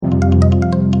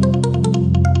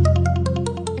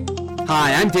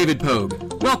Hi, I'm David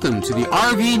Pogue. Welcome to the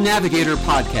RV Navigator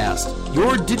Podcast,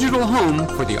 your digital home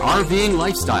for the RVing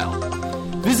lifestyle.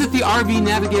 Visit the RV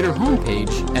Navigator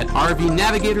homepage at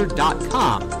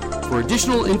rvnavigator.com for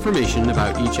additional information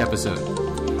about each episode.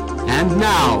 And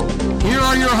now, here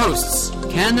are your hosts,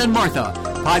 Ken and Martha,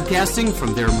 podcasting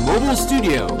from their mobile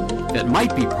studio that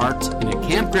might be parked in a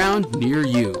campground near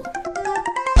you.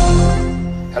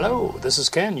 Hello, this is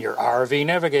Ken, your RV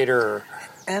Navigator.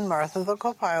 And Martha, the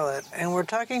co-pilot. And we're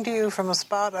talking to you from a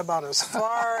spot about as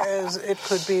far as it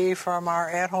could be from our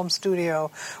at-home studio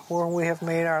where we have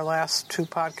made our last two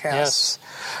podcasts. Yes.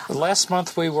 Last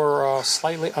month we were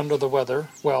slightly under the weather.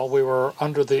 Well, we were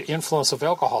under the influence of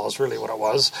alcohol is really what it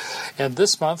was. And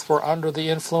this month we're under the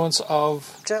influence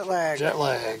of jet lag.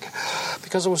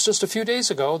 Because it was just a few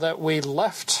days ago that we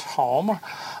left home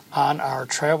on our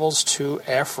travels to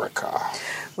Africa.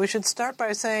 We should start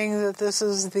by saying that this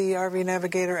is the RV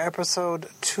Navigator episode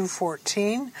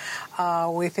 214.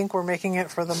 We think we're making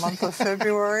it for the month of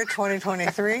February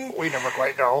 2023. We never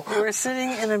quite know. We're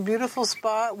sitting in a beautiful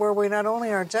spot where we not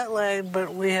only are jet lagged,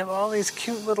 but we have all these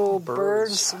cute little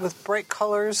birds with bright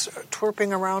colors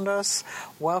twerping around us.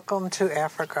 Welcome to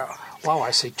Africa. Wow,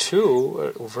 I see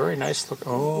two. Very nice look.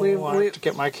 Oh, I have to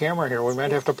get my camera here. We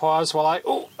might have to pause while I...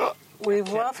 We've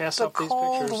left the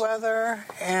cold weather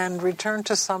and returned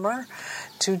to summer.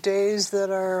 2 days that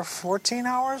are 14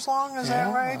 hours long, is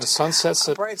that right? The sun sets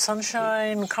at... Bright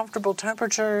sunshine, comfortable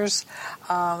temperatures.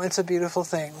 It's a beautiful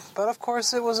thing. But, of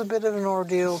course, it was a bit of an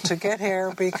ordeal to get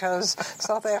here because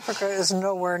South Africa is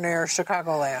nowhere near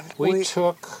Chicagoland. We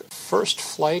took... First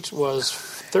flight was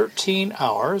 13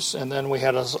 hours, and then we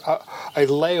had a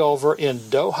layover in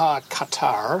Doha,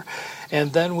 Qatar,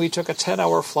 and then we took a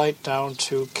 10-hour flight down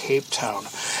to Cape Town.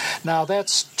 Now,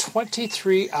 that's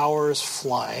 23 hours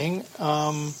flying,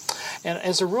 and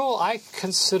as a rule, I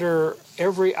consider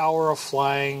every hour of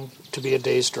flying to be a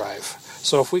day's drive.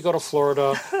 So if we go to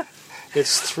Florida...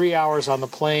 It's 3 hours on the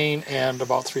plane and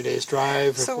about 3 days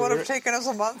drive. So it would have taken us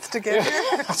a month to get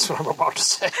here? That's what I'm about to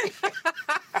say.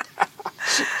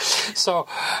 So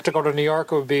to go to New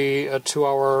York would be a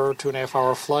 2.5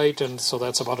 hour flight, and so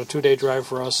that's about a 2-day drive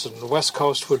for us. And the West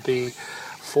Coast would be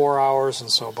 4 hours,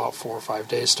 and so about 4 or 5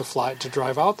 days to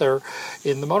drive out there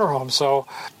in the motorhome. So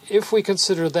if we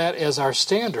consider that as our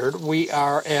standard, we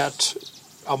are at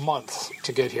a month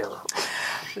to get here.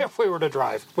 If we were to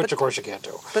drive, which of course you can't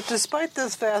do. But despite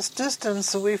this vast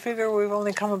distance, we figure we've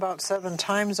only come about 7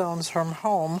 time zones from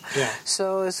home. Yeah.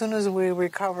 So as soon as we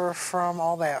recover from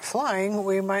all that flying,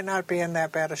 we might not be in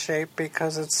that bad a shape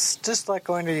because it's just like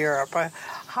going to Europe. A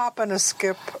hop and a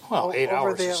skip over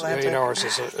the Atlantic. 8 hours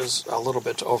is a little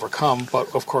bit to overcome,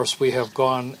 but of course we have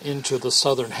gone into the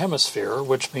southern hemisphere,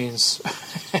 which means...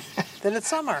 that it's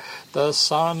summer. The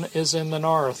sun is in the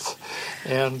north,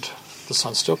 and... The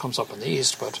sun still comes up in the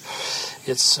east, but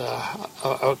it's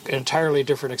an entirely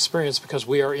different experience because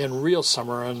we are in real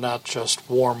summer and not just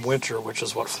warm winter, which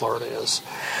is what Florida is.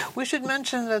 We should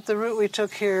mention that the route we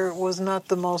took here was not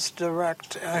the most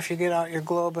direct. If you get out your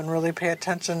globe and really pay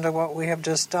attention to what we have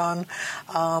just done,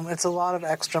 it's a lot of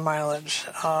extra mileage.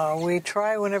 We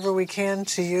try whenever we can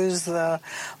to use the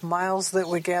miles that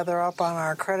we gather up on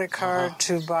our credit card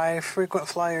to buy frequent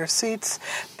flyer seats,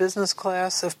 business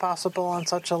class if possible on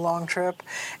such a long trip.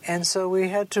 And so we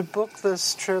had to book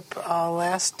this trip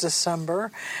last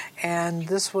December, and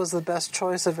this was the best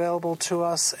choice available to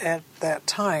us at that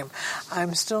time.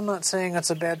 I'm still not saying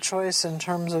it's a bad choice in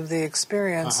terms of the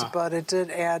experience, but it did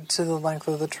add to the length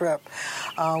of the trip.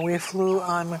 We flew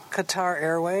on Qatar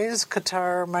Airways.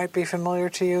 Qatar might be familiar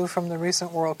to you from the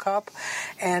recent World Cup,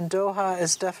 and Doha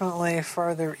is definitely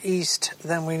farther east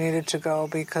than we needed to go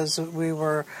because we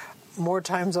were more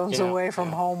time zones away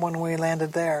from home when we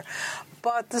landed there.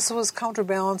 But this was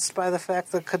counterbalanced by the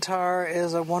fact that Qatar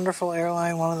is a wonderful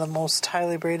airline, one of the most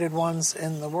highly rated ones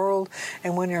in the world.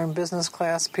 And when you're in business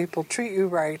class, people treat you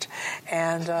right.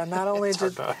 And not only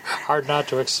hard not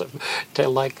to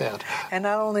like that. And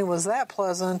not only was that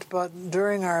pleasant, but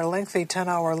during our lengthy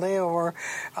 10-hour layover,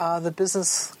 the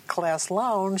business class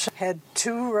lounge had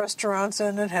 2 restaurants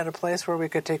in it, had a place where we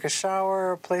could take a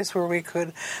shower, a place where we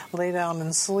could lay down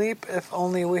and sleep. If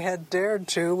only we had dared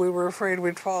to. We were afraid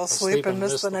we'd fall asleep and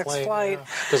miss the next flight.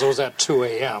 Because it was at 2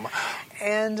 a.m.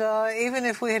 And even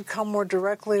if we had come more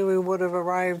directly, we would have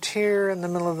arrived here in the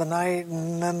middle of the night,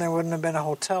 and then there wouldn't have been a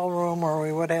hotel room, or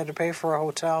we would have had to pay for a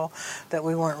hotel that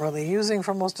we weren't really using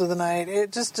for most of the night.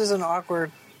 It just is an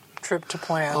awkward trip to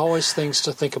plan. Always things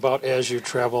to think about as you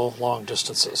travel long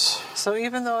distances. So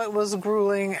even though it was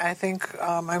grueling, I think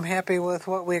I'm happy with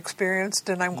what we experienced,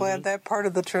 and I'm glad that part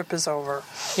of the trip is over.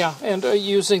 Yeah, and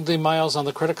using the miles on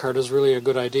the credit card is really a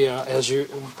good idea. As you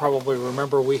probably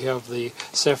remember, we have the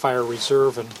Sapphire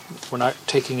Reserve, and we're not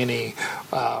taking any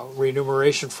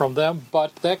remuneration from them,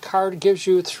 but that card gives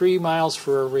you 3 miles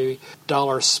for every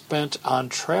dollar spent on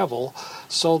travel,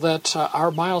 so that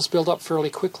our miles build up fairly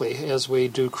quickly as we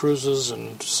do cruises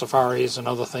and safaris and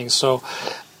other things. So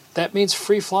that means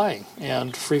free flying,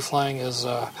 and free flying is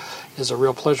a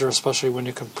real pleasure, especially when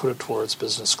you can put it towards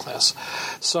business class.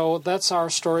 So that's our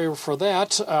story for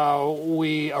that.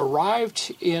 We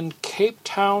arrived in Cape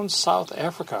Town, South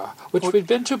Africa, which we'd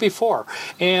been to before,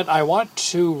 and I want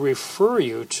to refer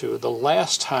you to the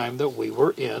last time that we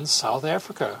were in South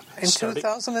Africa. In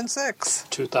 2006.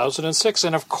 2006,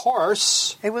 and of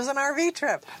course... It was an RV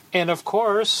trip. And of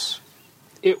course,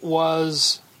 it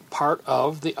was part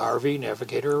of the RV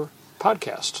Navigator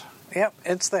podcast. Yep,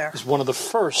 it's there. It was one of the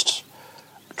first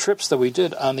trips that we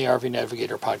did on the RV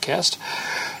Navigator podcast.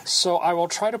 So I will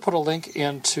try to put a link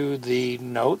into the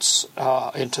notes,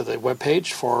 into the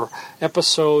webpage for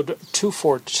episode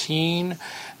 214,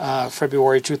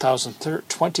 February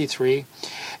 2023.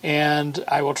 And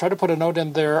I will try to put a note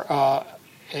in there,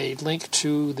 a link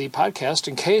to the podcast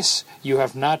in case you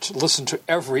have not listened to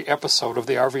every episode of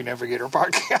the RV Navigator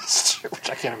podcast, which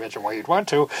I can't imagine why you'd want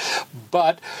to.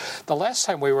 But the last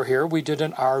time we were here, we did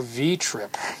an RV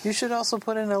trip. You should also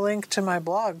put in a link to my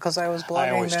blog, because I was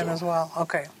blogging then as well.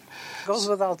 Okay. Goes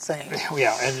without saying.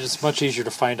 Yeah, and it's much easier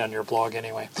to find on your blog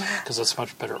anyway, because it's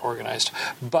much better organized.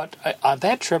 But on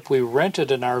that trip, we rented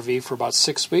an RV for about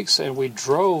 6 weeks, and we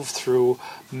drove through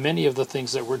many of the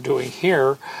things that we're doing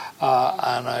here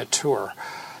on a tour.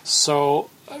 So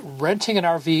renting an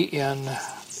RV in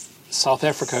South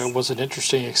Africa was an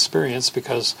interesting experience,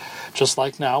 because just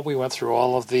like now, we went through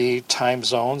all of the time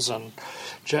zones and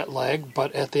jet lag,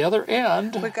 but at the other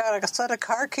end... We got a set of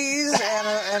car keys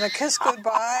and a kiss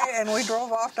goodbye, and we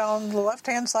drove off down the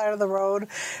left-hand side of the road,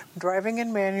 driving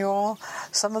in manual.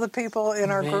 Some of the people in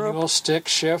our group... Manual stick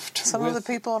shift. Some of the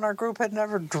people in our group had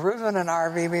never driven an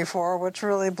RV before, which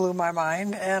really blew my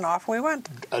mind, and off we went.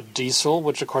 A diesel,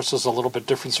 which of course is a little bit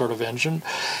different sort of engine,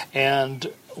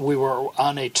 and... We were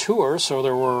on a tour, so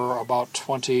there were about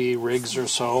 20 rigs or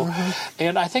so,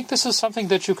 and I think this is something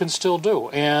that you can still do.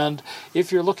 And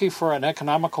if you're looking for an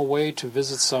economical way to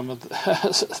visit some of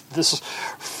this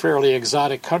fairly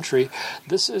exotic country,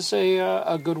 this is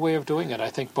a good way of doing it. I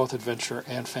think both Adventure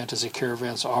and Fantasy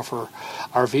Caravans offer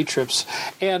RV trips.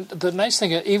 And the nice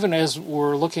thing, even as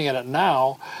we're looking at it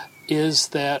now, is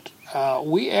that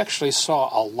we actually saw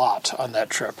a lot on that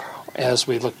trip as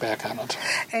we look back on it.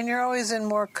 And you're always in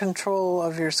more control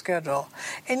of your schedule.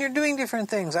 And you're doing different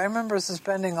things. I remember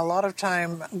spending a lot of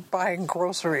time buying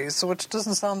groceries, which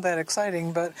doesn't sound that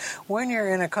exciting, but when you're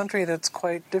in a country that's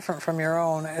quite different from your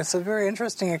own, it's a very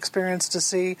interesting experience to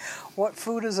see what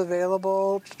food is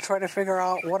available, to try to figure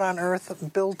out what on earth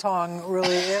biltong really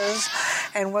is,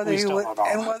 and whether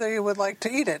you would like to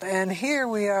eat it. And here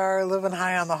we are living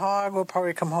high on the hog. We'll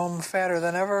probably come home fatter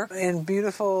than ever in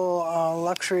beautiful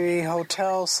luxury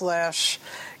hotel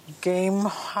 / game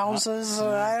houses.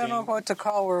 I don't know what to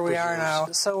call where we are now.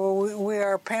 So we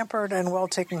are pampered and well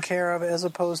taken care of, as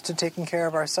opposed to taking care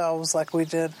of ourselves like we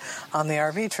did on the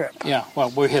RV trip. Yeah, well,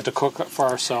 we had to cook for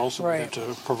ourselves. Right. We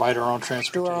had to provide our own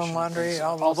transportation. Do our own laundry.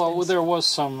 All those Although things. there was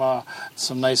some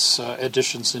nice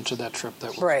additions into that trip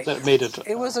that made it.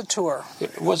 It was a tour.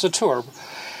 It was a tour.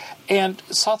 And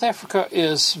South Africa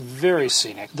is very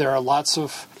scenic. There are lots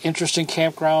of interesting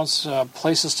campgrounds,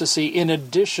 places to see, in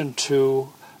addition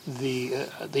to the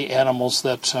animals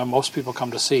that most people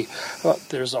come to see.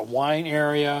 There's a wine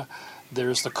area.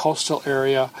 There's the coastal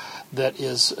area that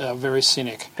is very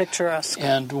scenic. Picturesque.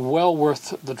 And well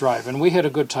worth the drive. And we had a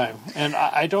good time. And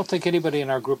I don't think anybody in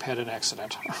our group had an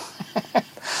accident.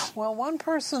 Well, one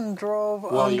person drove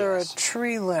under a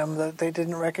tree limb that they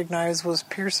didn't recognize was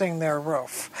piercing their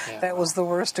roof. Yeah. That was the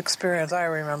worst experience I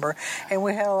remember. And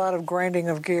we had a lot of grinding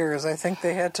of gears. I think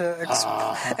they had to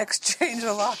exchange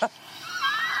a lot of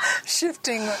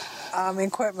shifting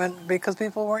equipment because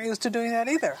people weren't used to doing that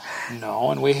either.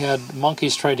 No, and we had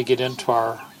monkeys try to get into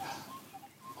our...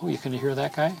 Oh, you can hear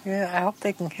that guy? Yeah, I hope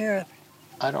they can hear it.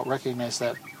 I don't recognize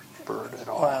that bird at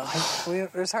all. Well,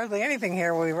 there's hardly anything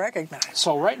here we recognize.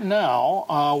 So right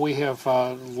now, we have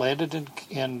landed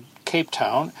in Cape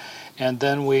Town, and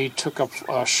then we took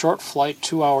a short flight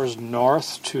 2 hours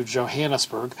north to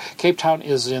Johannesburg. Cape Town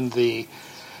is in the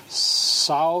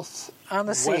south On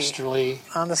the sea. westerly.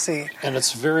 On the sea. And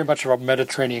it's very much of a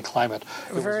Mediterranean climate.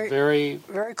 It was very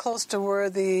close to where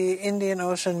the Indian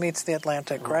Ocean meets the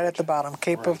Atlantic, right at the bottom,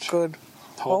 Cape of Good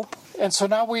Hope. And so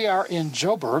now we are in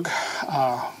Joburg,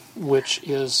 which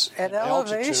is at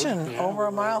elevation, over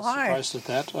a mile high. Surprised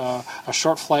at that. A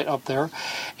short flight up there.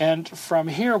 And from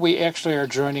here, we actually are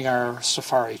joining our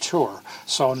safari tour.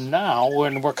 So now,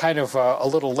 when we're kind of a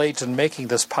little late in making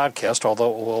this podcast,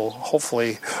 although it will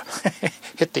hopefully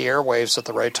hit the airwaves at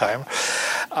the right time,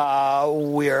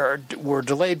 we're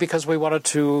delayed because we wanted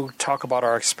to talk about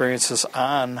our experiences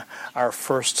on our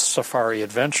first safari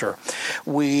adventure.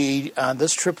 On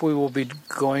this trip, we will be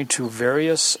going to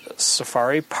various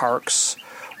safari parks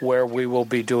where we will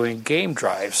be doing game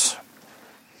drives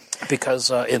because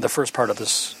in the first part of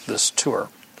this tour.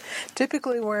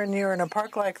 Typically, when you're in a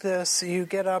park like this, you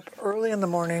get up early in the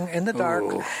morning in the dark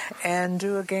and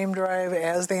do a game drive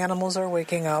as the animals are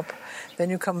waking up. Then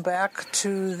you come back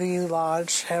to the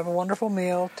lodge, have a wonderful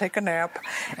meal, take a nap,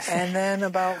 and then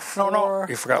about 4... No,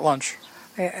 you forgot lunch.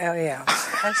 Yeah.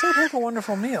 I said have a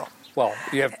wonderful meal. Well,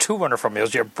 you have two wonderful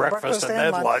meals. You have breakfast and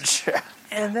then lunch.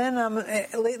 And then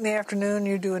late in the afternoon,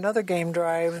 you do another game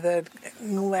drive that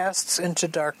lasts into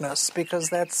darkness because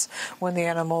that's when the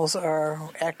animals are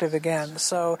active again.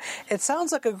 So it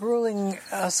sounds like a grueling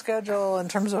schedule in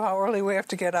terms of how early we have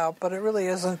to get out, but it really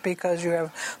isn't because you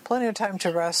have plenty of time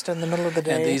to rest in the middle of the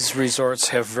day. And these resorts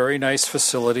have very nice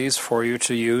facilities for you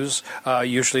to use,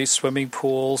 usually swimming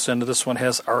pools, and this one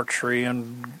has archery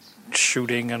and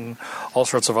shooting and all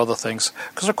sorts of other things,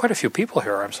 because there are quite a few people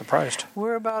here. I'm surprised.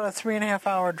 We're about a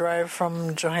 3.5-hour drive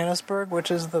from Johannesburg, which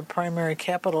is the primary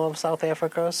capital of South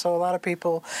Africa, so a lot of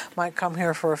people might come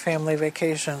here for a family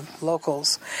vacation,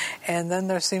 locals. And then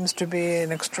there seems to be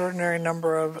an extraordinary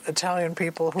number of Italian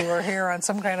people who are here on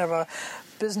some kind of a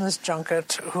business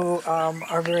junket who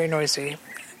are very noisy,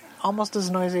 almost as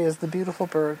noisy as the beautiful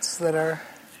birds that are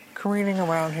careening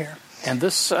around here. And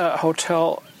this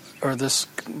hotel, or this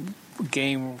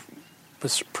game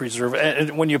preserve,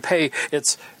 and when you pay,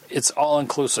 it's all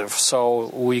inclusive. So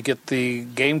we get the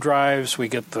game drives, we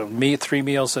get the 3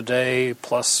 meals a day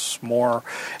plus more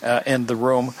in the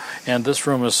room, and this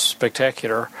room is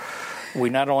spectacular. We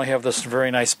not only have this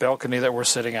very nice balcony that we're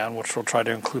sitting on, which we'll try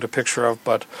to include a picture of,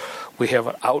 but we have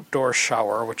an outdoor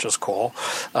shower, which is cool,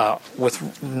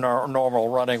 with normal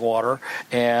running water,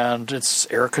 and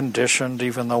it's air-conditioned,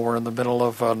 even though we're in the middle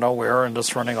of nowhere, and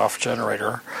it's running off a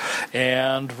generator.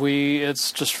 And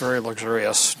it's just very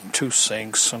luxurious, 2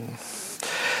 sinks, and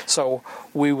so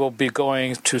we will be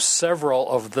going to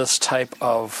several of this type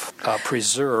of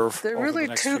preserve. There are really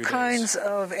 2 kinds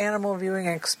of animal viewing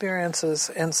experiences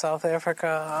in South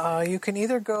Africa. You can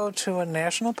either go to a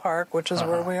national park, which is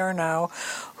where we are now,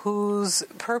 whose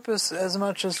purpose, as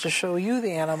much as to show you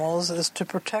the animals, is to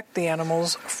protect the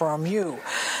animals from you.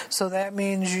 So that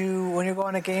means when you go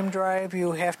on a game drive,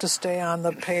 you have to stay on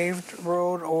the paved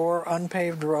road or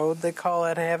unpaved road. They call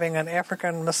it having an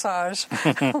African massage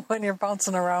when you're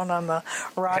bouncing around on the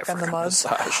rock and the mud.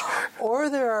 Massage. Or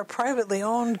there are privately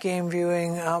owned game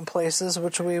viewing places,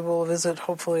 which we will visit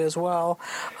hopefully as well,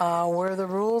 where the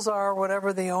rules are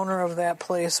whatever the owner of that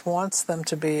place wants them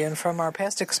to be. And from our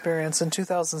past experience in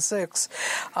 2006,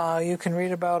 you can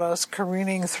read about us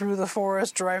careening through the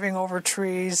forest, driving over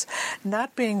trees,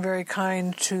 not being very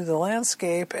kind to the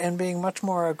landscape, and being much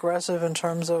more aggressive in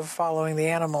terms of following the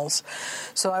animals.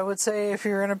 So I would say if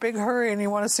you're in a big hurry and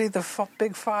you want to see the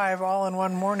big 5 all in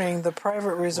one morning, the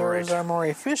private reserves are more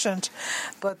efficient,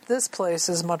 but this place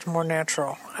is much more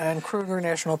natural, and Kruger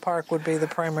National Park would be the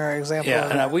primary example of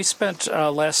that. And we spent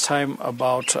last time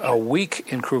about a week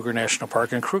in Kruger National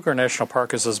Park, and Kruger National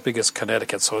Park is as big as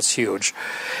Connecticut, so it's huge.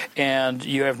 And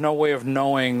you have no way of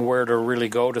knowing where to really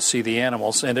go to see the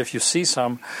animals, and if you see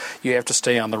some, you have to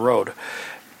stay on the road.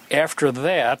 After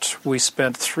that, we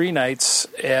spent 3 nights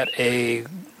at a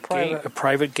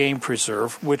private game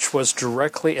preserve, which was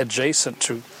directly adjacent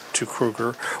to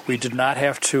Kruger. We did not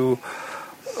have to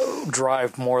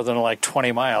drive more than like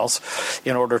 20 miles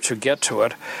in order to get to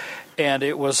it. And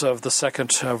it was of the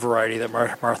second variety that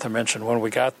Martha mentioned. When we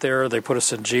got there, they put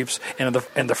us in Jeeps, and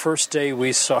the first day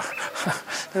we saw...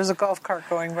 There's a golf cart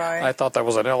going by. I thought that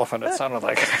was an elephant, it sounded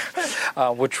like,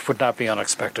 which would not be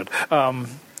unexpected.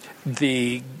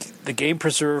 The game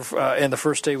preserve, and the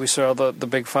first day we saw the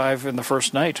big 5 in the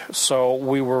first night.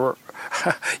 So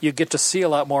you get to see a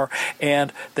lot more,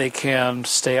 and they can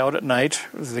stay out at night.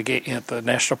 At the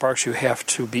national parks, you have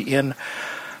to be in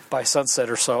by sunset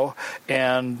or so,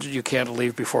 and you can't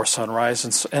leave before sunrise.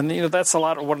 And that's a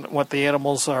lot of what the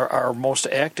animals are most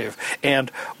active.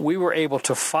 And we were able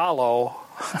to follow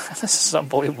this is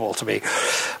unbelievable to me.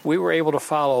 We were able to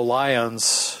follow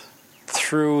lions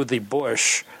through the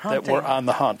bush that were on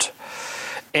the hunt.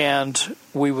 And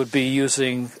we would be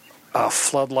using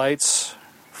floodlights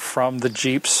from the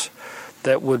Jeeps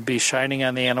that would be shining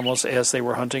on the animals as they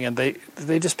were hunting, and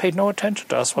they just paid no attention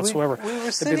to us whatsoever. We were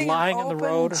They'd sitting be lying in in the open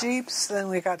road. Jeeps, and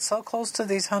we got so close to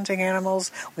these hunting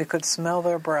animals, we could smell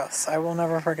their breaths. I will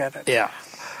never forget it. Yeah.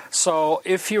 So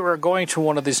if you are going to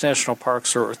one of these national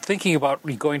parks or thinking about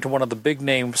going to one of the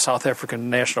big-name South African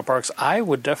national parks, I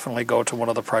would definitely go to one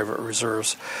of the private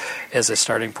reserves as a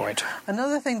starting point.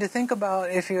 Another thing to think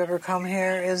about if you ever come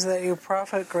here is that you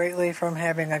profit greatly from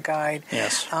having a guide.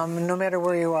 Yes. No matter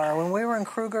where you are. When we were in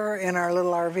Kruger in our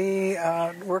little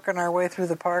RV, working our way through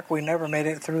the park, we never made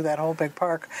it through that whole big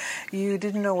park. You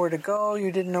didn't know where to go.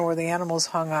 You didn't know where the animals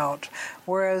hung out.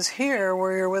 Whereas here,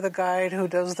 where you're with a guide who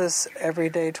does this every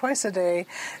day, twice a day,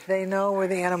 they know where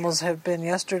the animals have been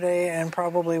yesterday and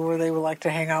probably where they would like to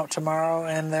hang out tomorrow,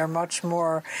 and they're much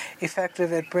more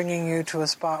effective at bringing you to a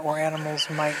spot where animals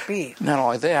might be. Not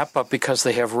only that, but because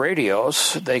they have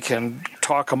radios, they can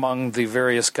talk among the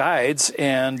various guides,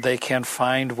 and they can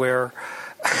find where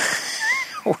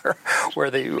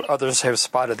the others have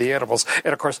spotted the animals.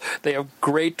 And, of course, they have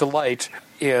great delight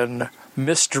in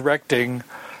misdirecting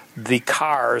the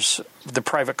cars, the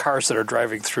private cars that are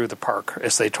driving through the park,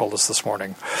 as they told us this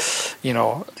morning. You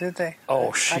know. Did they?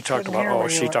 Oh, she talked about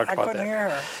that.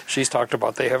 She's talked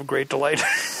about they have great delight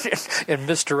in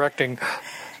misdirecting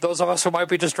those of us who might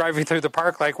be just driving through the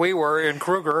park like we were in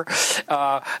Kruger,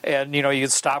 and, you know,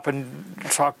 you'd stop and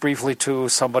talk briefly to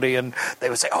somebody, and they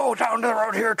would say, oh, down to the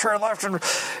road here, turn left,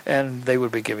 and they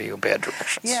would be giving you bad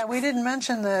directions. Yeah, we didn't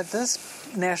mention that this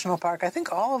national park, I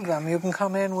think all of them, you can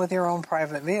come in with your own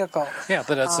private vehicle. Yeah,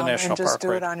 that's the national park, and just do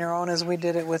right? it on your own as we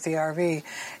did it with the RV.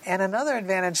 And another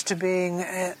advantage to being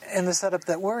in the setup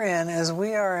that we're in is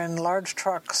we are in large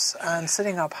trucks and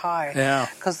sitting up high. Yeah.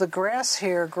 Because the grass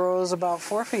here grows about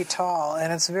 4 feet tall,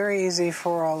 and it's very easy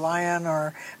for a lion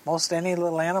or most any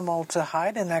little animal to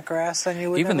hide in that grass, and you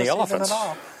would even never the see elephants. them at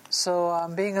all. So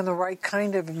being in the right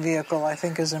kind of vehicle, I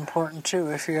think, is important,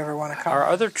 too, if you ever want to come. Our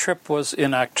other trip was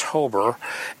in October,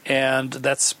 and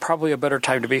that's probably a better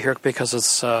time to be here because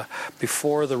it's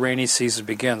before the rainy season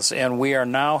begins. And we are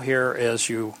now here, as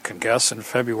you can guess, in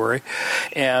February,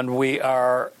 and we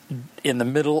are in the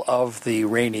middle of the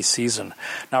rainy season.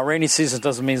 Now, rainy season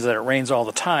doesn't mean that it rains all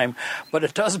the time, but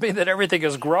it does mean that everything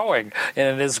is growing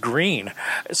and it is green.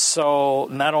 So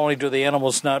not only do the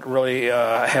animals not really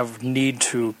have need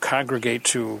to congregate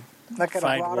to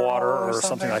find water or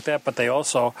something like that, but they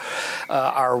also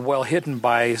are well hidden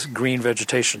by green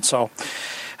vegetation. So,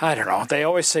 I don't know. They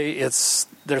always say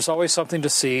there's always something to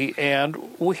see, and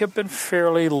we have been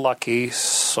fairly lucky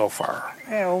so far.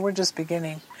 Yeah, well, we're just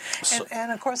beginning.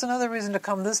 And, of course, another reason to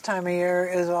come this time of year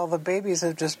is all the babies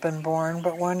have just been born.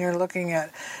 But when you're looking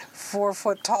at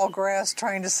 4-foot-tall grass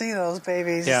trying to see those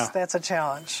babies, that's a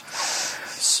challenge.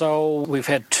 So we've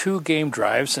had 2 game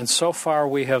drives, and so far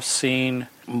we have seen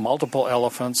multiple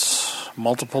elephants,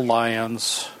 multiple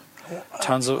lions,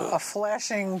 tons of a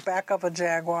flashing back of a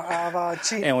jaguar, of a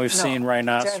cheetah, and we've seen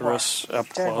rhinoceros up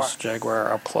close,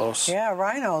 jaguar up close. Yeah,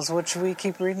 rhinos, which we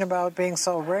keep reading about being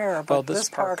so rare. But this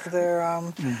park, they're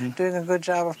doing a good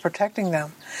job of protecting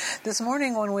them. This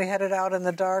morning, when we headed out in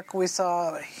the dark, we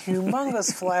saw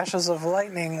humongous flashes of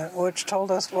lightning, which told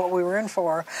us what we were in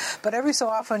for. But every so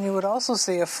often, you would also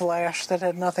see a flash that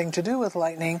had nothing to do with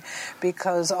lightning,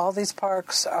 because all these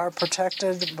parks are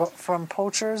protected from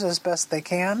poachers as best they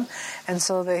can. And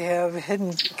so they have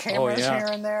hidden cameras here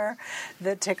and there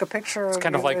that take a picture of it's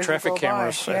kind of like traffic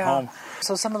cameras at home.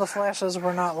 So some of the flashes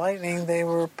were not lightning, they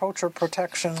were poacher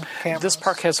protection cameras. This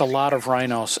park has a lot of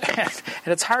rhinos, and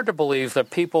it's hard to believe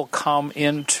that people come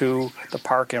into the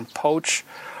park and poach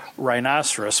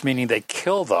rhinoceros, meaning they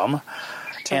kill them.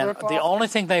 And the only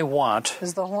thing they want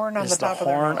is the horn on the top of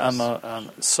their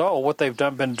nose. So what they've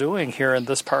been doing here in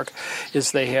this park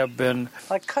is they have been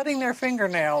like cutting their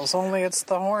fingernails, only it's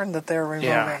the horn that they're removing.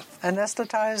 Yeah.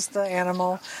 Anesthetize the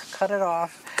animal, cut it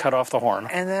off. Cut off the horn.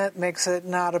 And that makes it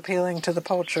not appealing to the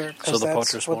poacher, because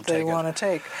that's what they want to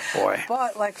take. Boy.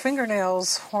 But like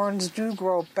fingernails, horns do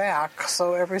grow back,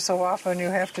 so every so often you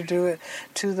have to do it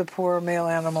to the poor male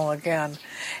animal again.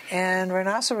 And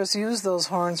rhinoceros use those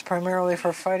horns primarily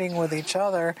for fighting with each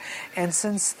other, and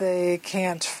since they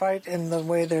can't fight in the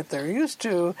way that they're used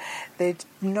to, they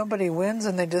nobody wins,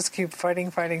 and they just keep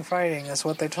fighting, is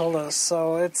what they told us.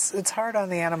 So it's hard on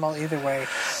the animal either way.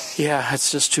 Yeah,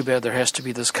 it's just too bad there has to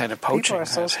be this kind of poaching. People are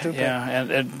so stupid. Yeah,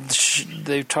 and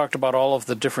they talked about all of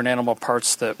the different animal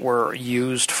parts that were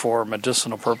used for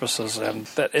medicinal purposes, and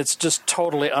that it's just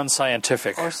totally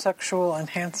unscientific. Or sexual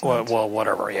enhancement. Well,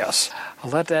 whatever, yes.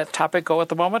 I'll let that topic go at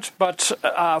the moment. But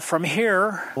from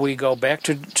here, we go back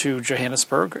to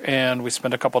Johannesburg, and we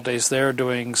spend a couple of days there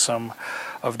doing some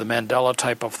of the Mandela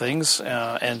type of things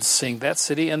and seeing that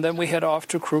city. And then we head off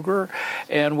to Kruger,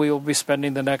 and we will be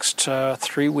spending the next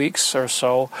 3 weeks or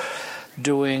so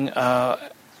doing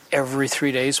every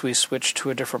 3 days we switch to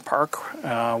a different park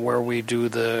where we do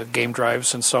the game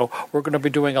drives. And so we're going to be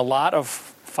doing a lot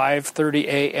of 5:30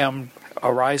 a.m.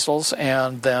 arisals,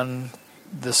 and then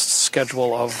this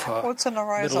schedule of what's an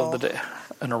arisal? Middle of the day.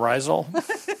 An arisal?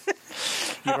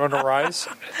 You don't arise?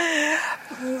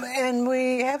 And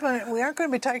we aren't going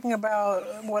to be talking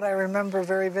about what I remember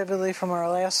very vividly from our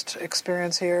last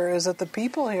experience here is that the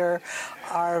people here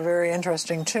are very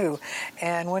interesting too.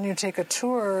 And when you take a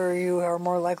tour, you are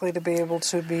more likely to be able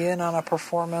to be in on a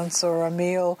performance or a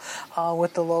meal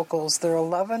with the locals. There are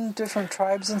 11 different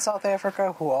tribes in South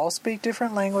Africa who all speak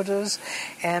different languages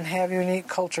and have unique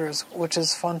cultures, which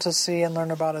is fun to see and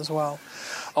learn about as well.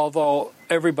 Although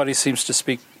everybody seems to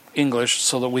speak English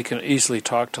so that we can easily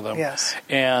talk to them. Yes.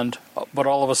 But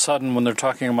all of a sudden, when they're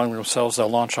talking among themselves, they'll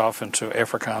launch off into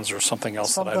Afrikaans or something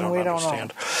else that I don't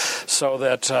understand. So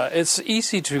that it's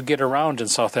easy to get around in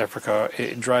South Africa,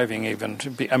 driving even.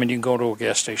 You can go to a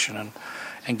gas station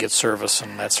and get service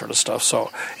and that sort of stuff.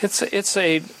 So it's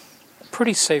a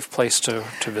pretty safe place to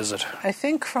visit. I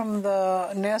think from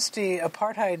the nasty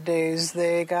apartheid days,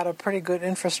 they got a pretty good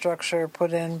infrastructure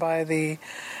put in by the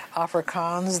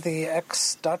Afrikaans, the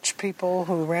ex-Dutch people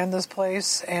who ran this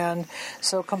place. And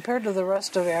so compared to the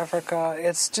rest of Africa,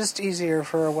 it's just easier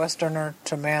for a Westerner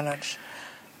to manage.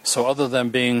 So other than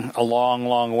being a long,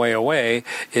 long way away,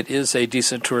 it is a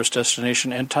decent tourist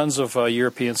destination, and tons of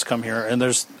Europeans come here. And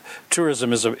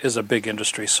tourism is a big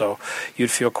industry, so you'd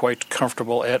feel quite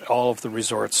comfortable at all of the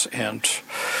resorts and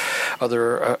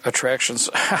other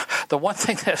attractions. The one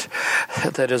thing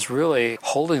that is really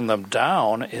holding them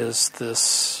down is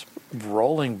this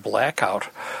rolling blackout,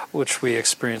 which we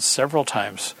experienced several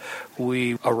times.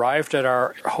 We arrived at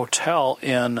our hotel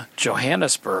in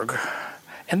Johannesburg,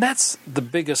 and that's the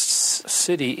biggest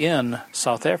city in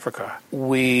South Africa.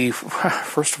 We,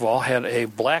 first of all, had a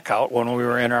blackout when we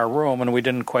were in our room, and we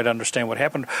didn't quite understand what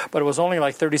happened, but it was only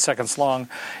like 30 seconds long,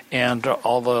 and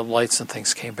all the lights and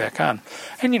things came back on.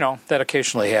 And, that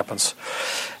occasionally happens.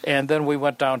 And then we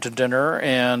went down to dinner,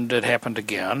 and it happened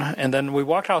again. And then we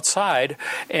walked outside,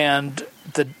 and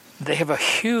they have a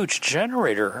huge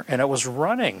generator, and it was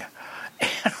running.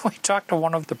 And we talked to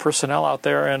one of the personnel out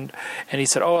there, and he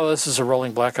said, this is a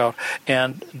rolling blackout.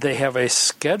 And they have a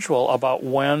schedule about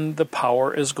when the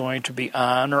power is going to be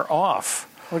on or off.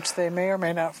 Which they may or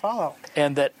may not follow.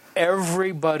 And that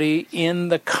everybody in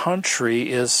the country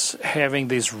is having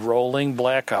these rolling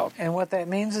blackouts. And what that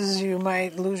means is you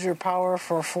might lose your power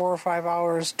for 4 or 5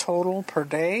 hours total per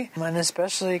day, and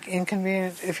especially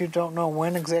inconvenient if you don't know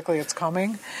when exactly it's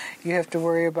coming. You have to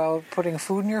worry about putting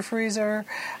food in your freezer.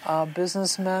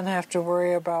 Businessmen have to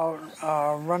worry about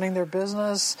running their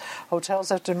business. Hotels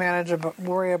have to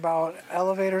worry about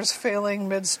elevators failing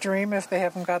midstream if they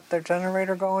haven't got their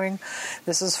generator going.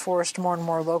 This has forced more and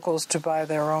more locals to buy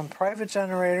their own private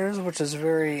generators, which is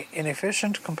very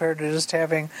inefficient compared to just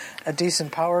having a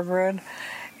decent power grid.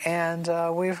 And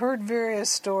we've heard various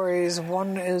stories.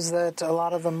 One is that a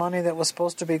lot of the money that was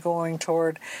supposed to be going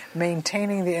toward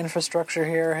maintaining the infrastructure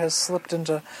here has slipped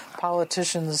into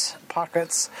politicians'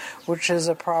 pockets, which is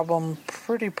a problem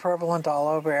pretty prevalent all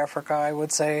over Africa, I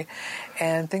would say.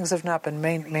 And things have not been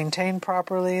maintained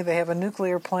properly. They have a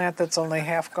nuclear plant that's only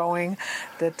half going,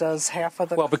 that does half of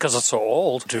the... Well, because it's so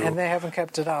old, too. And they haven't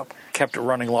kept it up. Kept it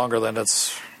running longer than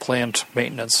its planned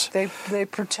maintenance. They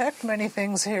protect many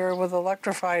things here with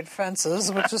electrified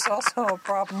fences, which is also a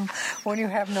problem when you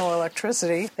have no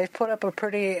electricity. They've put up a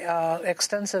pretty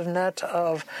extensive net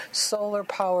of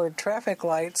solar-powered traffic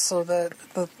lights so that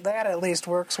at least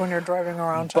works when you're driving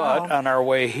around town. But on our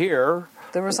way here...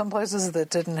 There were some places that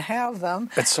didn't have them.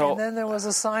 And then there was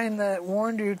a sign that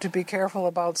warned you to be careful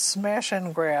about smash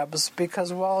and grabs,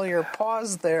 because while you're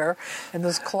paused there in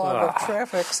this clog of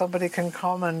traffic, somebody can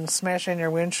come and smash in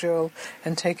your windshield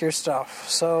and take your stuff.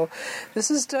 So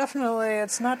this is definitely,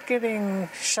 it's not getting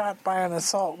shot by an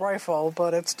assault rifle,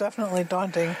 but it's definitely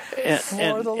daunting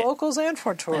for the locals and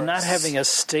for tourists. And not having a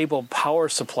stable power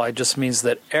supply just means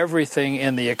that everything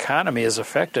in the economy is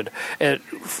affected. And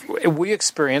we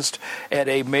experienced at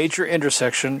a major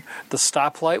intersection. The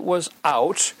stoplight was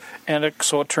out, and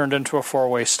so it turned into a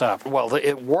four-way stop. Well,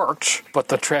 it worked, but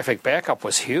the traffic backup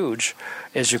was huge,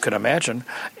 as you can imagine.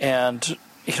 And,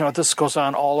 this goes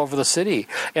on all over the city.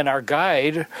 And our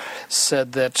guide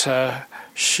said that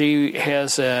she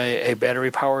has a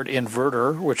battery-powered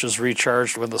inverter, which is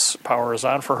recharged when the power is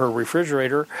on for her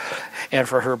refrigerator and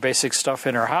for her basic stuff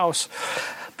in her house,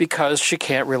 because she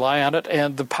can't rely on it,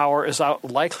 and the power is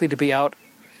likely to be out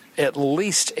at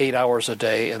least 8 hours a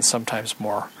day and sometimes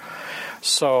more.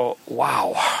 So,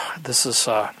 wow, this is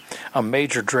a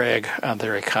major drag on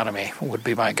their economy, would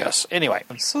be my guess. Anyway.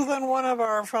 So then one of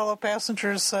our fellow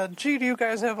passengers said, "Gee, do you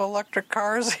guys have electric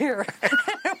cars here?"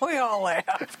 And we all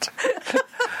laughed.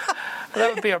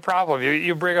 That would be a problem.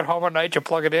 You bring it home at night, you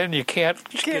plug it in, you can't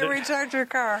recharge your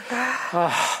car.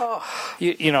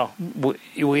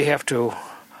 We have to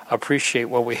appreciate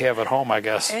what we have at home, I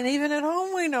guess. And even at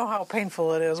home, we know how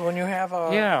painful it is when you have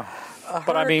a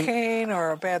hurricane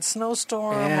or a bad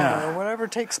snowstorm or whatever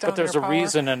takes down your power. But there's a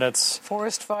reason, and it's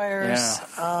forest fires.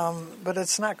 But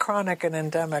it's not chronic and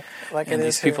endemic like it is. And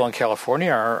these people in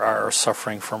California are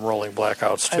suffering from rolling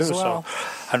blackouts too. As well.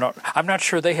 So I'm not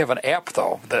sure they have an app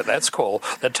though. That's cool.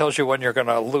 That tells you when you're going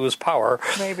to lose power.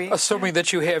 Maybe, assuming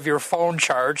that you have your phone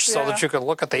charged so that you can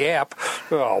look at the app.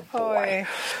 Oh boy.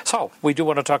 So we do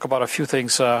want to talk about a few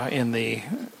things in the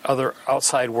other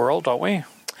outside world, don't we?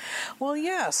 Well,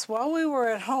 yes. While we were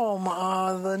at home,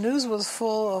 the news was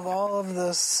full of all of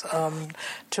this,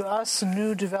 to us,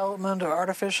 new development of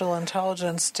artificial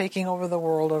intelligence taking over the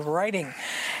world of writing.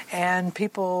 And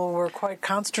people were quite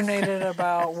consternated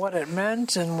about what it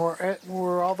meant, and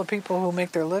were all the people who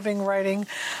make their living writing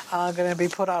going to be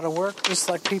put out of work, just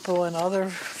like people in other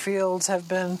fields have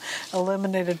been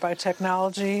eliminated by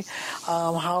technology?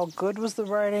 How good was the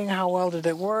writing? How well did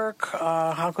it work?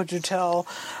 How could you tell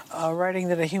writing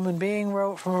that a human being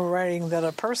wrote from a writing that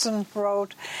a person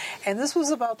wrote? And this was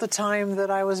about the time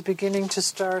that I was beginning to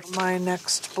start my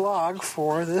next blog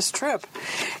for this trip.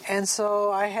 And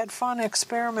so I had fun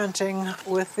experimenting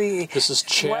with the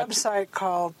website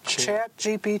called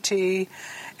ChatGPT,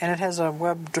 and it has a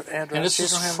web address. And this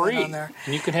is free, on there.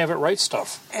 And you can have it write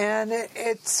stuff. And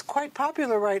it's quite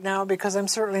popular right now because I'm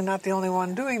certainly not the only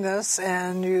one doing this,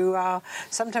 and you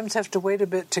sometimes have to wait a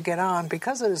bit to get on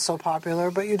because it is so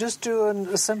popular, but you just do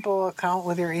a simple account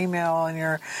with your email and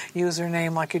your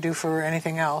username like you do for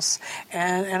anything else,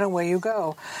 and away you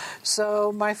go.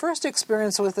 So my first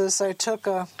experience with this, I took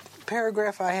a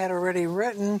paragraph I had already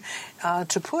written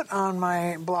to put on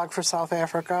my blog for South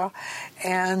Africa,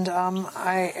 and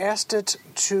I asked it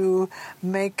to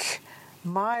make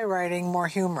my writing more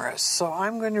humorous. So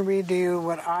I'm going to read to you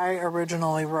what I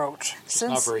originally wrote. It's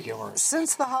not very humorous.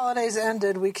 Since the holidays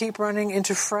ended, we keep running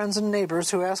into friends and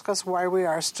neighbors who ask us why we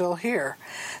are still here.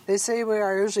 They say we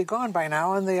are usually gone by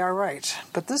now, and they are right.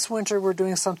 But this winter we're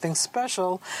doing something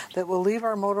special that will leave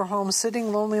our motorhome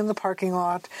sitting lonely in the parking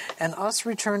lot and us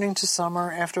returning to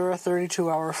summer after a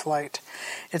 32-hour flight.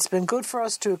 It's been good for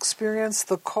us to experience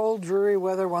the cold, dreary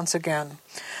weather once again.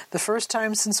 The first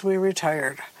time since we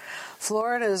retired.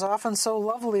 Florida is often so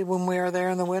lovely when we are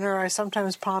there in the winter, I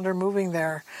sometimes ponder moving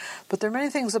there. But there are many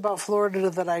things about Florida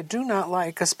that I do not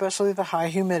like, especially the high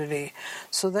humidity.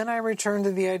 So then I return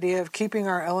to the idea of keeping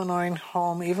our Illinois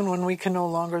home even when we can no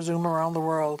longer zoom around the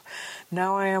world.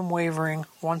 Now I am wavering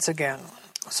once again.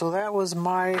 So that was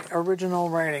my original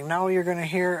writing. Now you're going to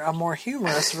hear a more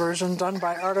humorous version done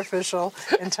by artificial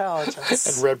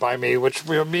intelligence. And read by me, which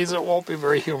means it won't be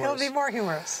very humorous. It'll be more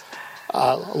humorous.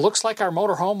 Looks like our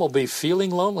motorhome will be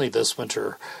feeling lonely this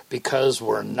winter because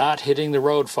we're not hitting the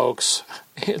road, folks.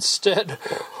 Instead,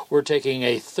 we're taking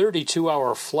a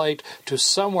 32-hour flight to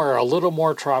somewhere a little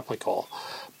more tropical.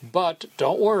 But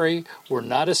don't worry, we're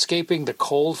not escaping the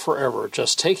cold forever,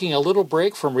 just taking a little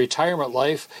break from retirement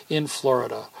life in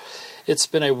Florida. It's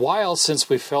been a while since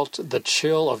we felt the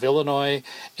chill of Illinois,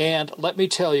 and let me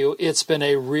tell you, it's been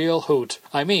a real hoot.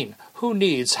 I mean, who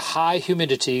needs high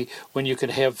humidity when you can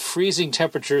have freezing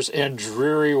temperatures and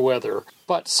dreary weather?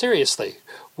 But seriously,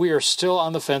 we are still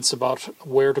on the fence about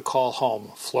where to call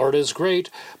home. Florida is great,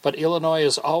 but Illinois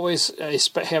is always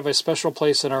have a special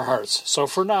place in our hearts. So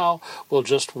for now, we'll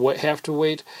just have to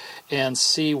wait and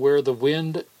see where the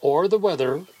wind or the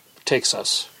weather takes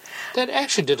us. That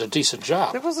actually did a decent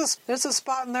job. There's a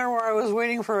spot in there where I was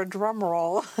waiting for a drum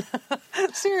roll.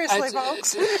 Seriously,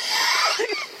 folks.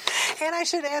 And I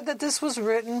should add that this was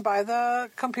written by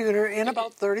the computer in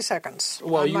about 30 seconds.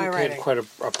 Well, you had quite a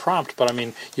prompt, but I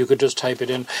mean, you could just type it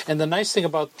in. And the nice thing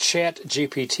about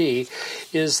ChatGPT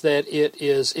is that it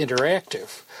is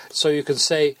interactive. So you can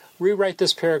say, rewrite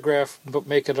this paragraph, but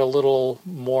make it a little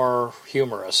more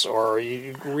humorous, or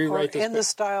you rewrite this in the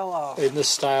style of. In the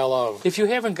style of. If you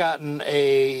haven't gotten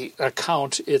a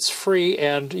account, it's free,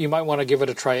 and you might want to give it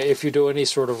a try if you do any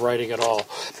sort of writing at all,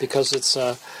 because it's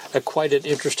quite an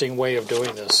interesting way of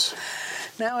doing this.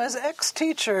 Now, as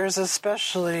ex-teachers,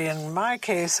 especially in my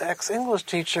case, ex-English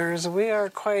teachers, we are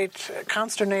quite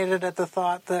consternated at the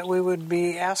thought that we would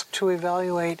be asked to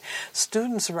evaluate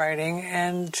students' writing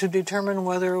and to determine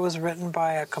whether it was written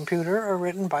by a computer or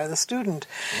written by the student.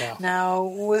 Yeah. Now,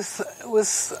 with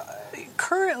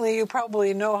currently, you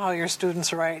probably know how your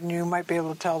students write, and you might be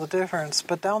able to tell the difference.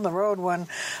 But down the road, when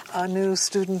a new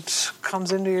student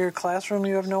comes into your classroom,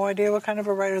 you have no idea what kind of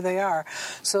a writer they are.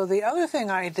 So the other thing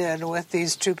I did with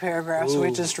these two paragraphs we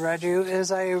just read you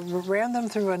is I ran them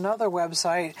through another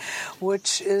website,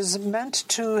 which is meant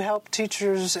to help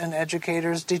teachers and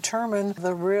educators determine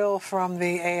the real from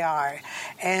the AI.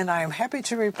 And I'm happy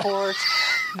to report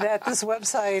that this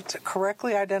website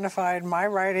correctly identified my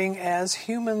writing as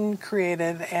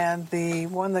human-created and the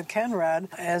one that Ken read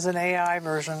as an AI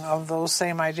version of those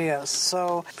same ideas.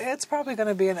 So it's probably going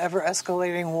to be an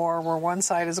ever-escalating war where one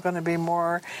side is going to be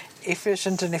more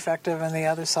efficient and effective and the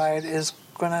other side is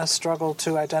going to struggle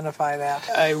to identify that.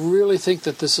 I really think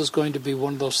that this is going to be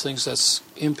one of those things that's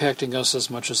impacting us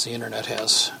as much as the Internet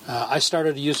has. I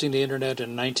started using the Internet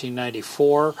in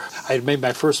 1994. I had made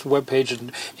my first web page in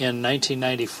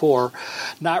 1994,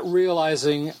 not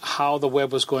realizing how the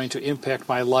web was going to impact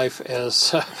my life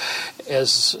as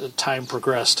time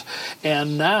progressed.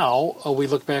 And now we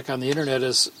look back on the Internet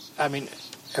as,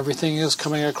 everything is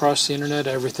coming across the Internet.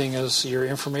 Everything is, your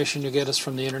information you get is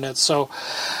from the Internet. So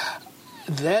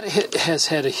that has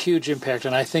had a huge impact,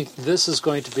 and I think this is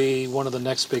going to be one of the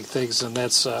next big things, and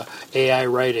that's AI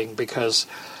writing, because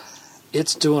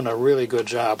it's doing a really good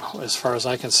job as far as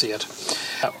I can see it.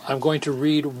 I'm going to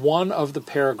read one of the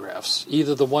paragraphs,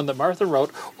 either the one that Martha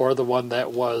wrote or the one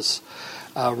that was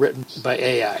written by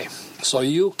AI. So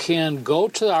you can go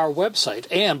to our website,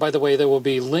 and by the way, there will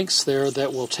be links there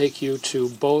that will take you to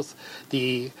both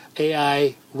the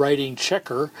AI writing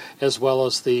checker as well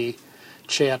as the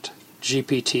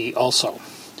ChatGPT also.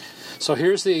 So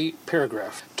here's the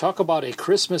paragraph. Talk about a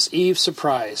Christmas Eve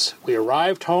surprise. We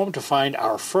arrived home to find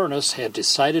our furnace had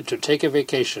decided to take a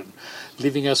vacation,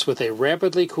 leaving us with a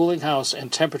rapidly cooling house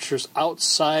and temperatures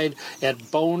outside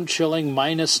at bone-chilling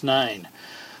 -9.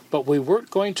 But we weren't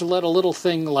going to let a little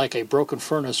thing like a broken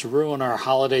furnace ruin our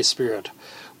holiday spirit.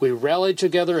 We rallied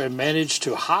together and managed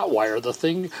to hotwire the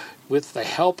thing with the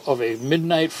help of a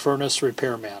midnight furnace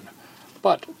repairman.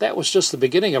 But that was just the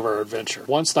beginning of our adventure.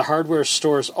 Once the hardware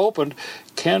stores opened,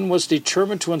 Ken was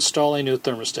determined to install a new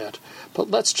thermostat.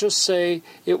 But let's just say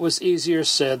it was easier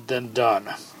said than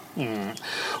done.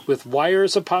 With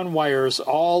wires upon wires,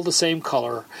 all the same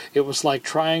color, it was like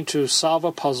trying to solve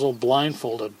a puzzle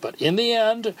blindfolded. But in the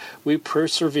end, we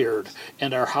persevered,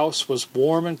 and our house was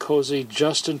warm and cozy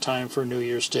just in time for New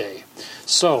Year's Day.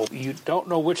 So, you don't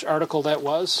know which article that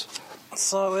was?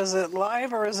 So is it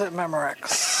live or is it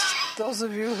Memorex? Those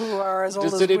of you who are as old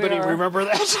as we are... Does anybody remember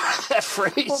that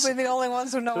phrase? We'll be the only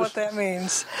ones who know what that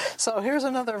means. So here's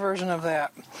another version of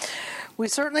that. We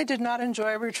certainly did not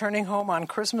enjoy returning home on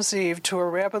Christmas Eve to a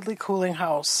rapidly cooling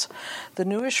house. The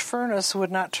newish furnace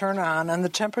would not turn on, and the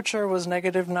temperature was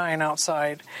 -9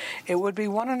 outside. It would be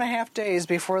 1.5 days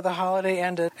before the holiday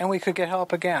ended, and we could get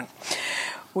help again.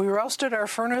 We rousted our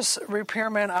furnace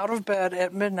repairman out of bed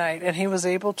at midnight, and he was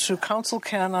able to counsel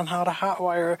Ken on how to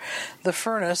hotwire the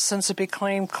furnace since it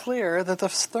became clear that the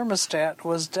thermostat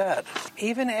was dead.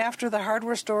 Even after the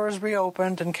hardware stores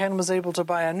reopened and Ken was able to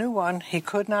buy a new one, he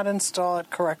could not install it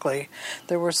correctly.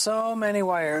 There were so many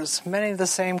wires, many of the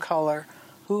same color.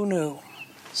 Who knew?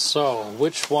 So,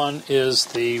 which one is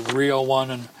the real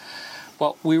one?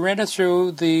 Well, we ran it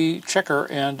through the checker,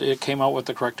 and it came out with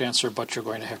the correct answer, but you're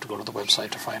going to have to go to the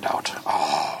website to find out.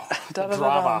 Oh, the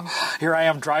drama. Here I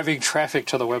am driving traffic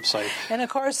to the website. And, of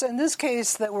course, in this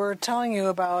case that we're telling you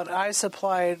about, I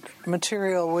supplied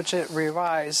material which it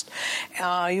revised.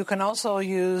 You can also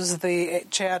use the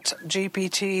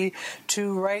ChatGPT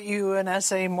to write you an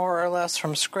essay more or less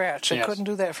from scratch. It couldn't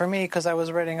do that for me because I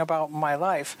was writing about my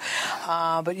life.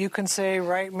 But you can say,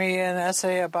 write me an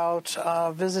essay about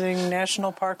visiting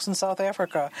national parks in South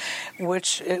Africa,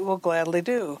 which it will gladly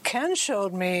do. Ken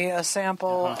showed me a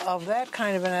sample of that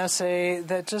kind of an essay essay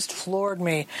that just floored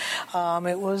me.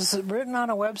 It was written on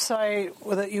a website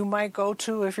that you might go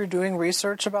to if you're doing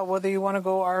research about whether you want to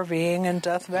go RVing in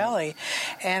Death Valley.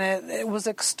 And it was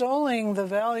extolling the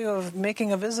value of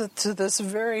making a visit to this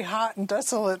very hot and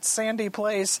desolate sandy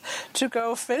place to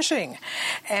go fishing.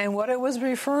 And what it was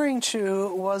referring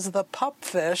to was the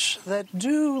pupfish that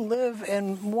do live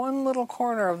in one little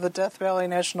corner of the Death Valley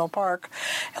National Park,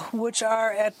 which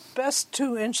are at best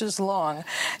 2 inches long.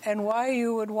 And why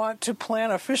you would want to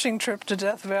plan a fishing trip to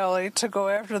Death Valley to go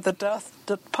after the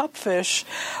pupfish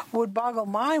would boggle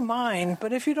my mind.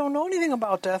 But if you don't know anything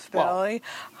about Death Valley,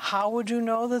 how would you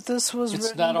know that this was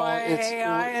written by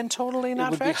AI and totally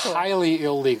not factual? It would be highly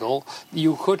illegal.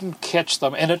 You couldn't catch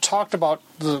them. And it talked about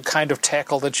the kind of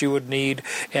tackle that you would need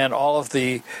and all of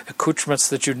the accoutrements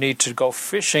that you need to go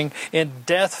fishing in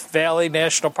Death Valley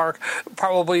National Park,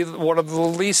 probably one of the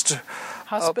least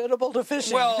hospitable to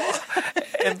fishing. Well,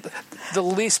 and the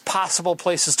least possible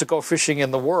places to go fishing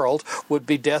in the world would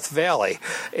be Death Valley.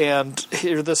 And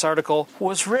here this article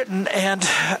was written, and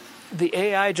the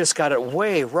AI just got it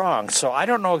way wrong. So I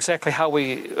don't know exactly how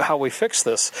we fix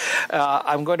this.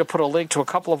 I'm going to put a link to a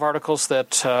couple of articles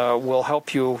that will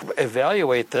help you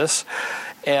evaluate this.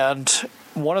 And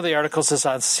one of the articles is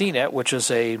on CNET, which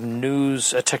is a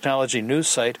technology news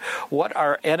site. What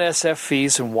are NSF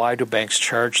fees and why do banks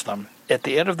charge them? At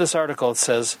the end of this article, it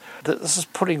says that this is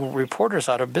putting reporters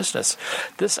out of business.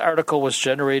 This article was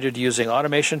generated using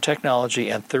automation technology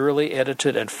and thoroughly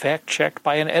edited and fact-checked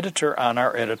by an editor on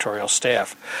our editorial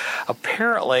staff.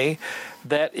 Apparently,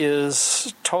 that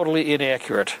is totally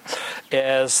inaccurate.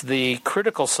 As the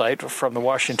critical site from the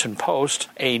Washington Post,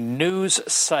 a news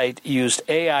site used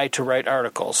AI to write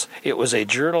articles. It was a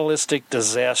journalistic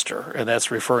disaster, and that's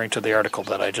referring to the article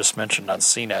that I just mentioned on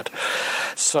CNET.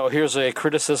 So here's a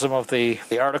criticism of the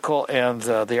article and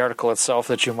the article itself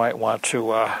that you might want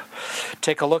to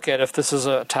take a look at if this is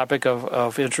a topic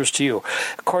of interest to you.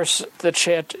 Of course, the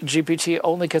ChatGPT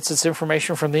only gets its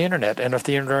information from the Internet, and if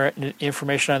the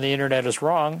information on the Internet is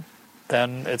wrong,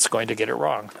 then it's going to get it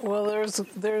wrong. Well,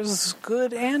 there's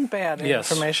good and bad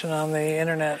information on the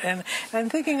Internet.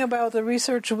 And thinking about the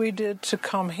research we did to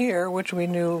come here, which we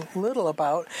knew little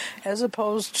about, as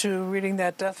opposed to reading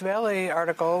that Death Valley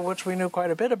article, which we knew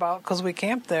quite a bit about because we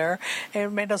camped there, and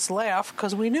it made us laugh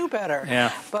because we knew better.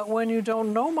 Yeah. But when you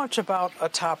don't know much about a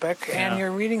topic and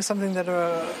you're reading something that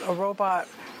a robot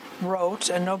wrote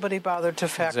and nobody bothered to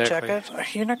fact check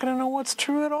it, you're not going to know what's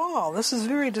true at all. This is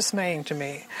very dismaying to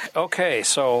me. Okay,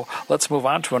 so let's move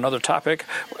on to another topic.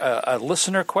 A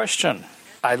listener question.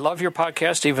 I love your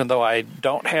podcast even though I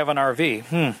don't have an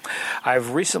RV.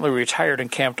 I've recently retired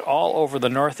and camped all over the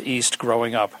Northeast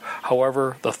growing up.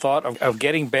 However, the thought of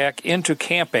getting back into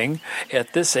camping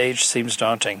at this age seems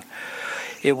daunting.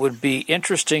 It would be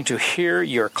interesting to hear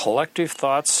your collective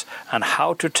thoughts on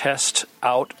how to test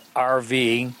out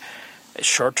RVing.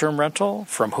 Short-term rental?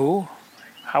 From who?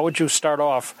 How would you start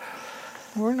off?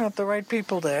 We're not the right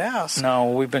people to ask.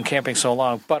 No, we've been camping so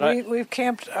long. But we've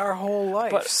camped our whole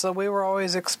life, so we were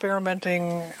always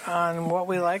experimenting on what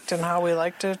we liked and how we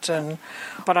liked it.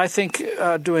 But I think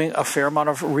doing a fair amount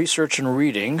of research and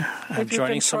reading and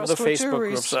joining some of the Facebook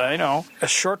groups, I know. A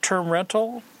short-term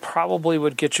rental probably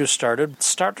would get you started.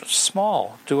 Start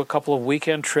small. Do a couple of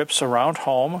weekend trips around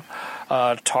home.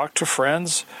 Talk to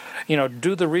friends.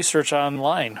 Do the research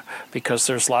online because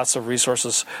there's lots of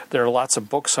resources. There are lots of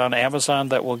books on Amazon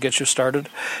that will get you started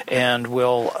and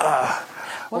will...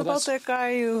 What about that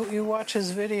guy you watch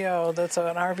his video that's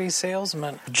an RV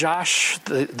salesman? Josh,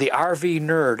 the RV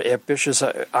nerd at Bish's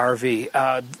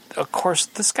RV. Of course,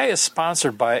 this guy is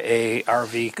sponsored by a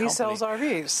RV company. He sells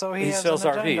RVs, so he has sells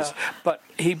an agenda. RVs. But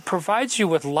he provides you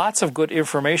with lots of good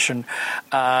information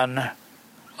on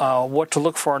what to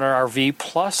look for in an RV,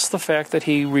 plus the fact that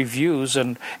he reviews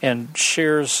and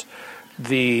shares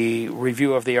the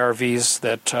review of the RVs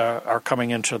that are coming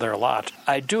into their lot.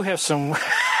 I do have some...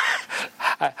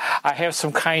 I have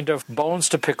some kind of bones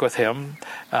to pick with him.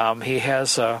 He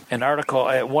has an article,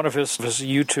 one of his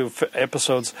YouTube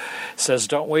episodes says,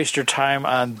 "Don't waste your time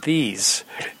on these."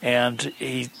 And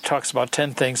he talks about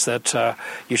 10 things that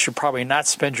you should probably not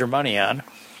spend your money on.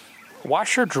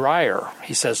 Washer dryer.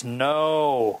 He says,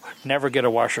 no, never get a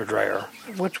washer dryer.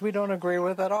 Which we don't agree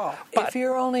with at all. But if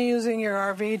you're only using your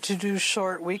RV to do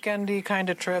short weekendy kind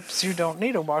of trips, you don't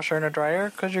need a washer and a dryer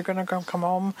because you're going to come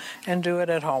home and do it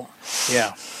at home.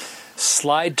 Yeah.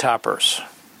 Slide toppers.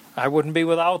 I wouldn't be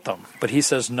without them. But he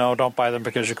says, no, don't buy them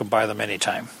because you can buy them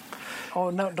anytime. Oh,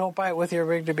 no, don't buy it with your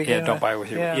rig to begin with. Yeah, don't buy it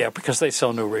with your rig. Yeah, because they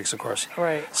sell new rigs, of course.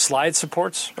 Right. Slide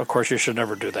supports, of course, you should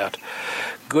never do that.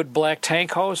 Good black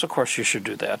tank hose, of course, you should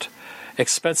do that.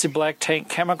 Expensive black tank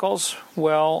chemicals.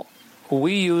 Well,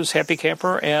 we use Happy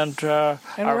Camper, and we're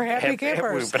happy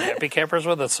campers. We've been happy campers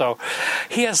with it. So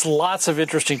he has lots of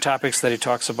interesting topics that he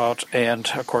talks about, and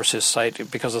of course his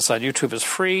site, because it's on YouTube, is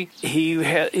free.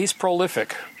 He's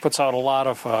prolific, puts out a lot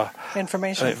of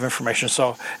information.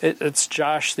 So it's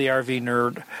Josh the RV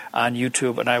Nerd on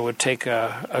YouTube, and I would take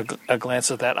a glance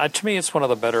at that. To me, it's one of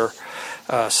the better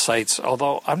sites,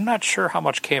 although I'm not sure how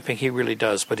much camping he really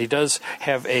does, but he does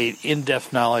have a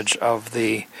in-depth knowledge of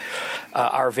the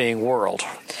RVing world.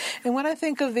 And when I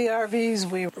think of the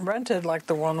RVs we rented, like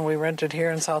the one we rented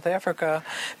here in South Africa,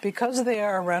 because they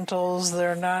are rentals,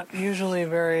 they're not usually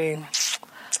very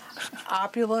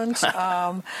opulent.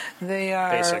 They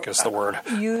are basic is the word.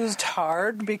 Used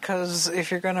hard, because if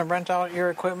you're going to rent out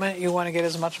your equipment, you want to get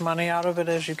as much money out of it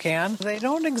as you can. They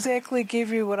don't exactly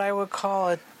give you what I would call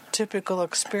a typical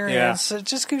experience. It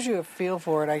just gives you a feel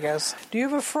for it, I guess. Do you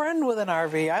have a friend with an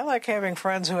RV? I like having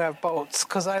friends who have boats,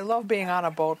 because I love being on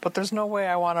a boat, but there's no way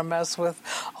I want to mess with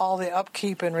all the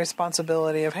upkeep and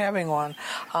responsibility of having one.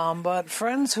 But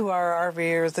friends who are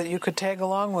RVers that you could tag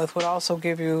along with would also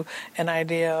give you an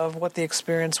idea of what the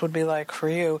experience would be like for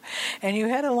you. And you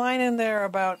had a line in there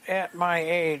about at my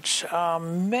age.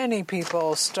 Many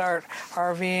people start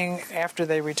RVing after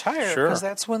they retire, because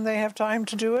that's when they have time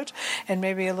to do it, and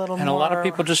maybe a lot of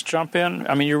people just jump in.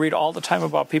 I mean, you read all the time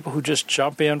about people who just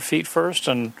jump in feet first,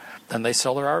 and then they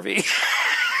sell their RV.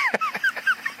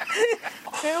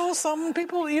 Yeah, well, some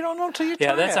people you don't know until you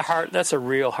try it. That's a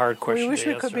real hard question. We wish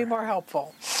we could be more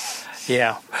helpful.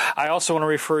 Yeah. I also want to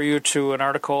refer you to an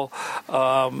article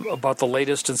about the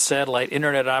latest in satellite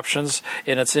internet options,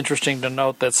 and it's interesting to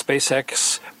note that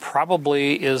SpaceX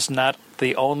probably is not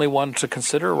the only one to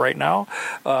consider right now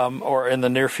or in the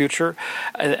near future.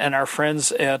 And our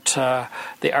friends at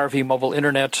the RV Mobile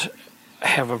Internet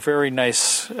have a very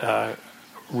nice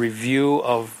review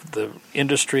of the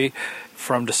industry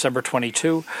from December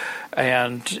 22,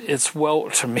 and it's,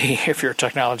 well, to me, if you're a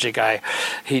technology guy,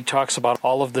 he talks about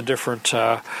all of the different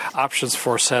options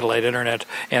for satellite internet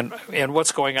and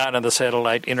what's going on in the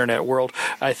satellite internet world.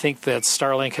 I think that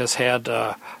Starlink has had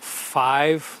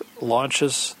 5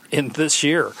 launches in this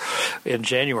year, in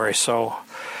January, so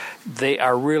they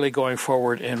are really going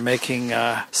forward in making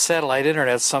satellite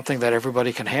internet something that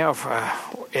everybody can have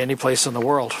any place in the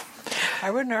world. I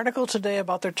read an article today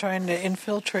about they're trying to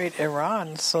infiltrate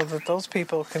Iran so that those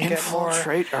people can get more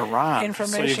information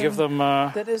so you give them,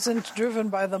 that isn't driven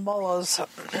by the mullahs,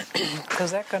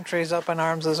 because that country is up in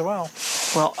arms as well.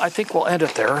 Well, I think we'll end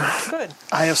it there. Good.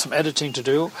 I have some editing to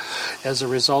do as a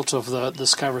result of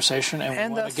this conversation,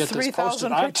 and we want to get this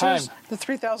posted on time. The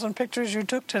 3,000 pictures you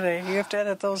took today, you have to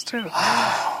edit those too.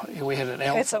 We had an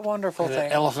elephant. It's a wonderful thing.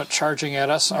 An elephant charging at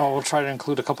us. We'll try to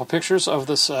include a couple pictures of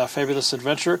this fabulous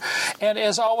adventure. And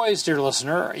as always, dear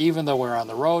listener, even though we're on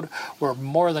the road, we're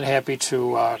more than happy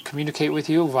to communicate with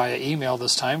you via email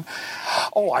this time.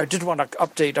 Oh, I did want to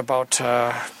update about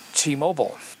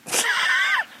T-Mobile.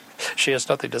 She has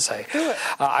nothing to say. Do it.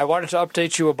 I wanted to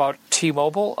update you about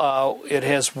T-Mobile. It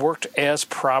has worked as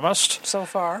promised. So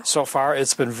far.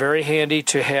 It's been very handy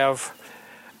to have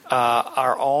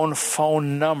our own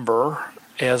phone number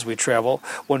as we travel.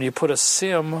 When you put a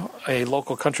SIM, a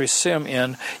local country SIM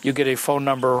in, you get a phone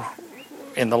number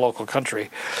in the local country,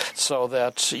 so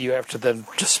that you have to then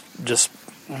just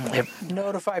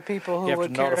notify people who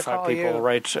would care to call you. You have to notify people,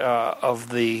 right, of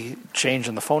the change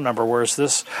in the phone number,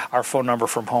 whereas our phone number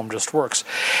from home just works.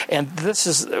 And this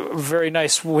is very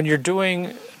nice when you're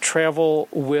doing travel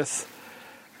with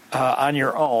on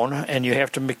your own, and you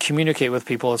have to communicate with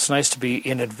people. It's nice to be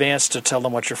in advance to tell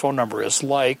them what your phone number is.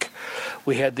 Like,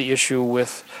 we had the issue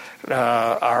with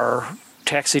our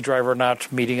taxi driver not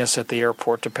meeting us at the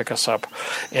airport to pick us up,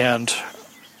 and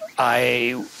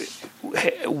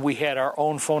we had our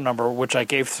own phone number, which I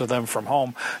gave to them from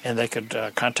home, and they could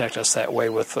contact us that way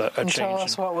with a change. Tell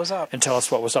us what was up. And tell us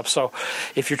what was up. So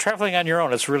if you're traveling on your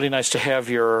own, it's really nice to have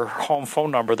your home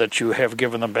phone number that you have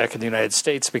given them back in the United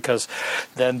States, because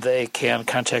then they can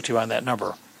contact you on that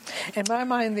number. In my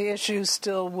mind, the issue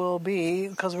still will be,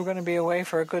 because we're going to be away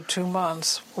for a good 2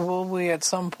 months, will we at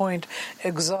some point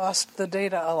exhaust the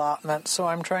data allotment? So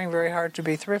I'm trying very hard to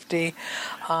be thrifty,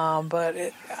 but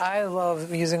I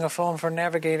love using a phone for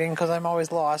navigating because I'm always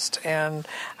lost, and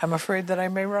I'm afraid that I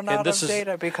may run out of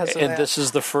data because of that. And this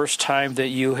is the first time that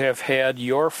you have had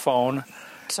your phone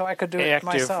So I could do it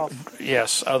myself.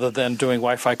 Yes, other than doing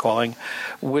Wi-Fi calling,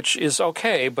 which is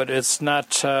okay, but it's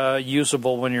not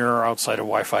usable when you're outside of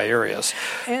Wi-Fi areas.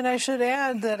 And I should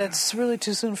add that it's really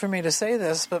too soon for me to say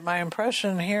this, but my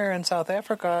impression here in South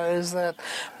Africa is that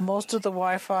most of the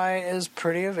Wi-Fi is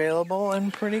pretty available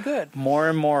and pretty good. More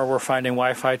and more we're finding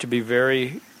Wi-Fi to be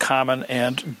very common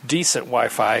and decent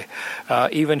Wi-Fi.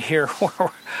 Even here,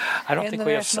 I don't think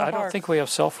we have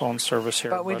cell phone service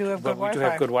here, but we do have good Wi-Fi. We do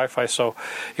have good Wi-Fi. So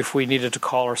if we needed to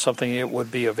call or something, it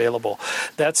would be available.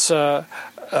 That's a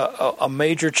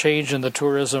major change in the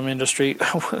tourism industry.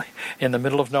 In the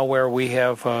middle of nowhere, we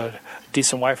have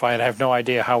decent Wi-Fi, and I have no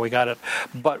idea how we got it.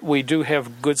 But we do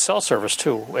have good cell service,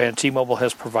 too, and T-Mobile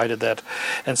has provided that.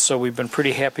 And so we've been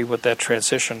pretty happy with that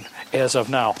transition as of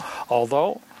now,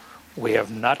 although we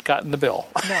have not gotten the bill.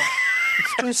 No,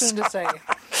 it's too soon to say.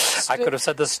 I could have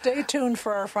said this. Stay tuned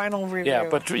for our final review. Yeah,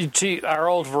 but our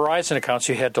old Verizon accounts,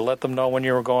 you had to let them know when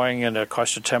you were going, and it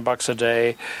cost you $10 a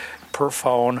day per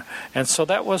phone. And so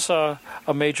that was a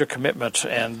major commitment,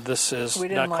 and this has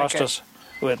not cost us.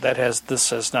 This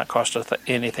has not cost us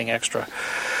anything extra.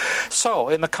 So,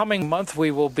 in the coming month,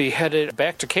 we will be headed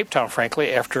back to Cape Town,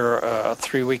 frankly, after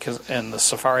 3 weeks in the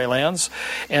Safari Lands.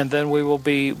 And then we will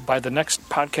be, by the next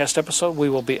podcast episode, we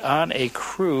will be on a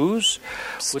cruise.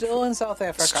 Still in South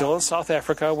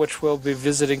Africa, which will be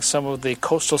visiting some of the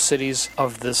coastal cities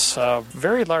of this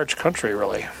very large country,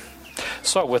 really.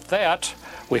 So, with that,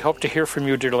 we hope to hear from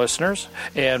you, dear listeners,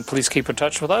 and please keep in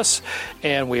touch with us.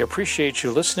 And we appreciate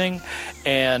you listening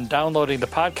and downloading the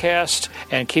podcast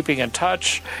and keeping in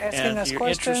touch. Asking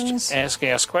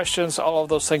us questions. All of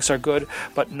those things are good.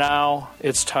 But now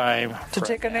it's time to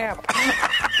take a nap.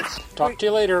 Talk to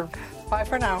you later. Bye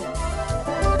for now.